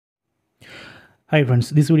Hi friends,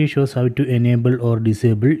 this video shows how to enable or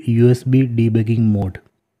disable USB debugging mode.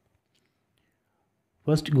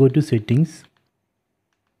 First go to settings,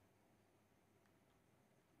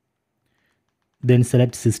 then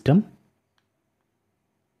select system,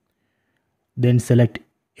 then select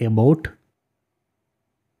about,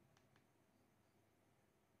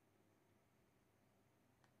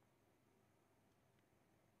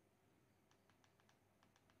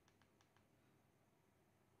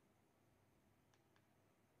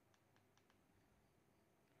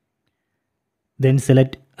 then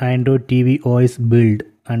select Android TV OS build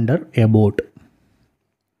under about.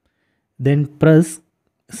 Then press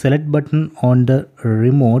select button on the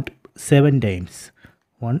remote 7 times.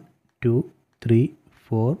 1, 2, 3,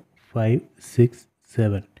 4, 5, 6,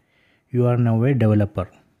 7. You are now a developer.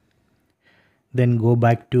 Then go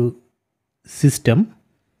back to system.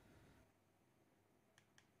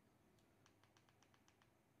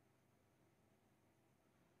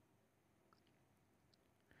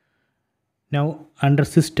 Now under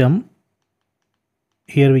system,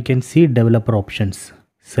 here we can see developer options.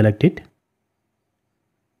 Select it.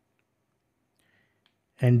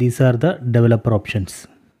 And these are the developer options.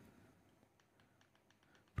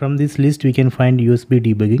 From this list we can find USB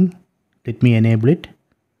debugging. Let me enable it.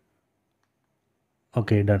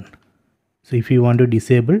 Okay, done. So if you want to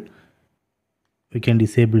disable, we can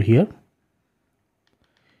disable here.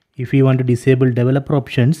 If you want to disable developer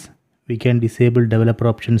options, we can disable developer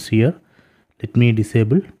options here. Let me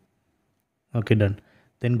disable. Okay, done.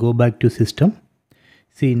 Then go back to system.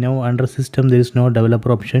 See, now under system there is no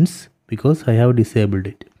developer options because I have disabled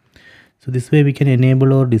it. So this way we can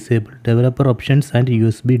enable or disable developer options and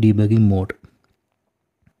USB debugging mode.